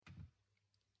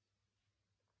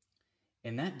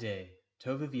In that day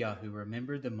Tobiyahu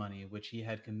remembered the money which he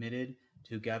had committed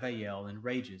to Gavael in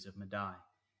Rages of Madai,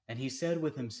 and he said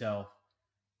with himself,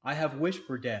 I have wished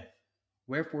for death.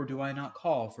 Wherefore do I not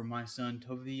call for my son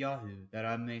Tobiyahu, that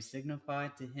I may signify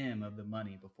to him of the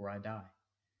money before I die?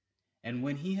 And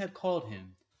when he had called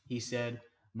him, he said,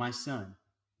 My son,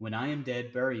 when I am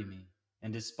dead, bury me,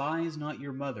 and despise not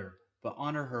your mother, but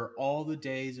honor her all the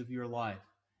days of your life,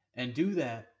 and do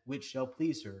that which shall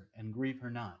please her, and grieve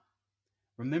her not.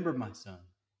 Remember, my son,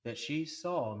 that she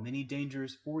saw many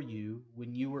dangers for you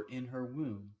when you were in her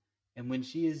womb, and when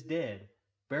she is dead,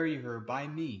 bury her by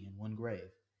me in one grave.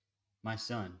 My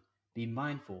son, be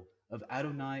mindful of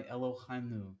Adonai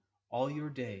Elohimnu all your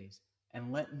days,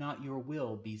 and let not your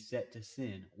will be set to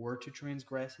sin or to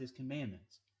transgress his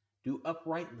commandments. Do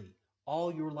uprightly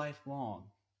all your life long,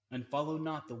 and follow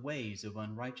not the ways of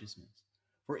unrighteousness.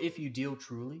 For if you deal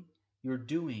truly, your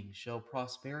doing shall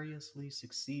prosperously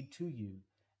succeed to you,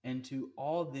 and to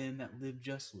all them that live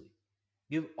justly.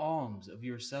 Give alms of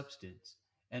your substance,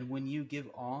 and when you give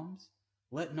alms,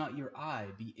 let not your eye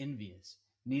be envious,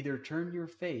 neither turn your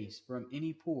face from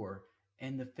any poor,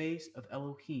 and the face of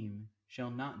Elohim shall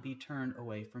not be turned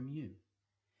away from you.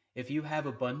 If you have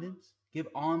abundance, give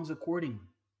alms accordingly.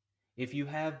 If you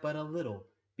have but a little,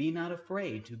 be not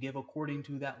afraid to give according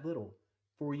to that little,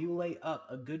 for you lay up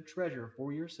a good treasure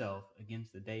for yourself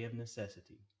against the day of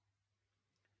necessity.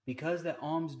 Because that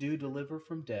alms do deliver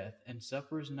from death, and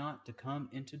suffers not to come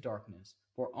into darkness.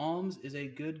 For alms is a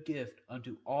good gift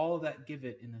unto all that give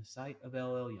it in the sight of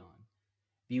El Elyon.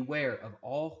 Beware of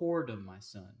all whoredom, my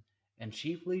son, and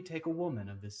chiefly take a woman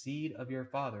of the seed of your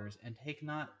fathers, and take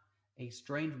not a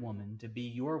strange woman to be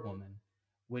your woman,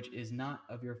 which is not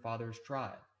of your father's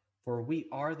tribe. For we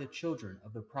are the children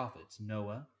of the prophets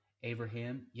Noah,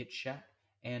 Abraham, Yitzchak,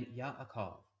 and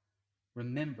Yaakov.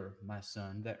 Remember, my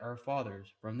son, that our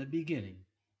fathers from the beginning,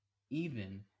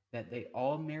 even that they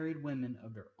all married women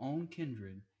of their own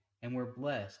kindred, and were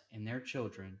blessed in their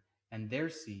children, and their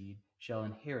seed shall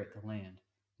inherit the land.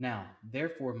 Now,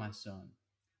 therefore, my son,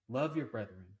 love your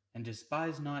brethren, and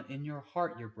despise not in your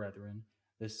heart your brethren,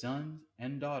 the sons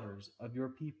and daughters of your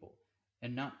people,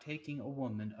 and not taking a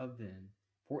woman of them.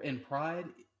 For in pride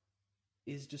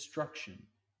is destruction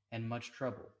and much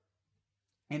trouble,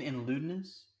 and in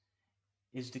lewdness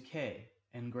is decay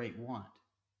and great want.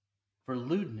 For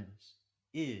lewdness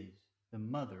is the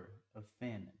mother of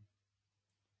famine.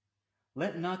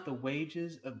 Let not the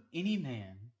wages of any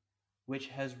man which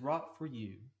has wrought for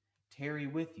you tarry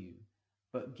with you,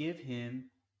 but give him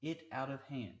it out of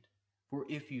hand. For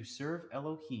if you serve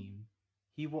Elohim,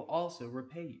 he will also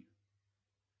repay you.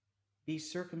 Be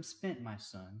circumspect, my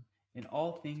son, in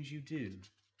all things you do,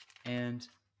 and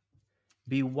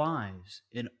be wise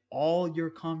in all your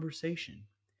conversation.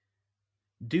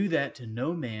 Do that to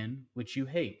no man which you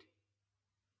hate.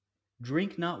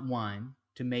 Drink not wine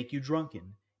to make you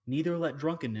drunken, neither let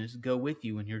drunkenness go with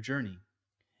you in your journey.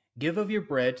 Give of your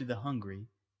bread to the hungry,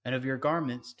 and of your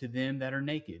garments to them that are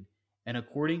naked, and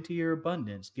according to your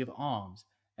abundance give alms,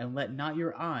 and let not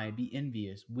your eye be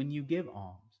envious when you give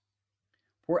alms.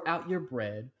 Pour out your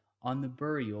bread on the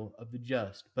burial of the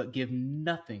just, but give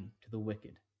nothing to the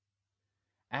wicked.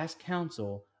 Ask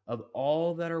counsel of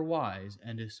all that are wise,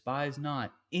 and despise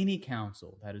not any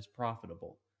counsel that is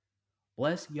profitable.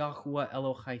 Bless Yahuwah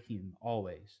Elohim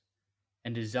always,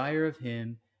 and desire of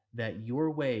him that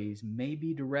your ways may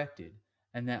be directed,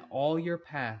 and that all your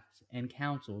paths and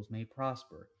counsels may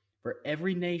prosper. For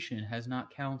every nation has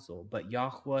not counsel, but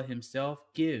Yahuwah himself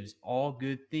gives all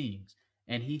good things,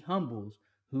 and he humbles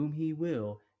whom he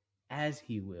will, as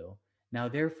he will. Now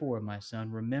therefore, my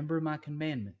son, remember my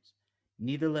commandments,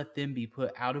 neither let them be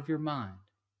put out of your mind.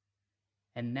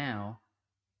 And now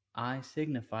I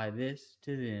signify this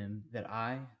to them, that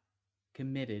I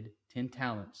committed 10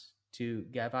 talents to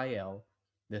Gavael,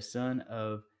 the son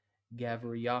of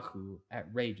Gavriyahu, at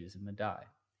Rages of Madai.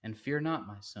 And fear not,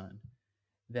 my son,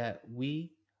 that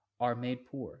we are made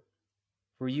poor.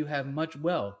 For you have much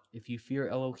wealth if you fear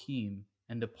Elohim,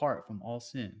 and depart from all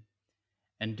sin,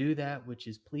 and do that which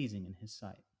is pleasing in his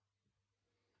sight.